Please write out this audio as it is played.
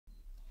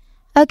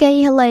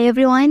Okay, hello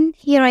everyone.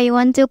 Here I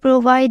want to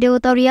provide a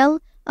tutorial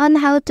on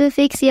how to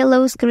fix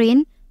yellow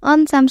screen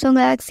on Samsung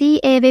Galaxy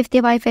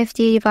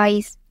A5550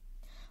 device.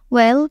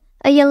 Well,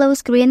 a yellow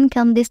screen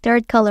can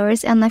distort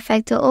colors and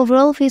affect the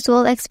overall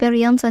visual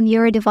experience on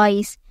your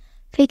device.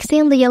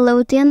 Fixing the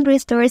yellow tint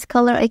restores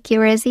color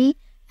accuracy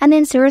and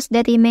ensures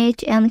that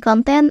image and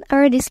content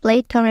are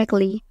displayed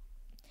correctly.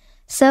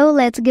 So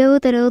let's go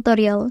to the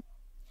tutorial.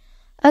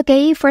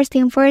 Okay, first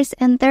thing first,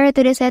 enter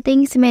to the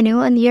settings menu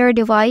on your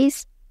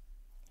device.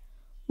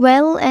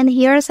 Well, and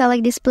here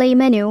select display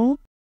menu.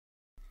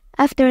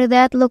 After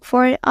that, look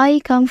for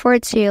eye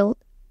comfort shield.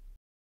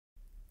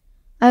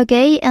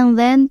 Okay, and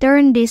then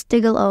turn this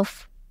toggle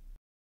off.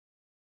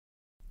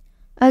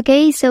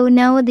 Okay, so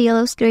now the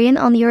yellow screen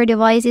on your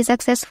device is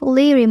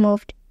successfully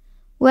removed.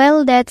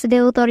 Well, that's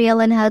the tutorial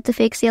on how to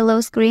fix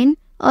yellow screen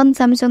on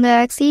Samsung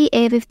Galaxy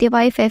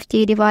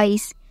A5550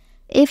 device.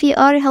 If you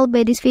are helped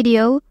by this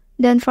video,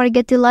 don't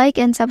forget to like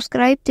and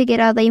subscribe to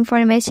get other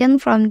information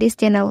from this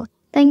channel.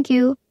 Thank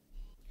you.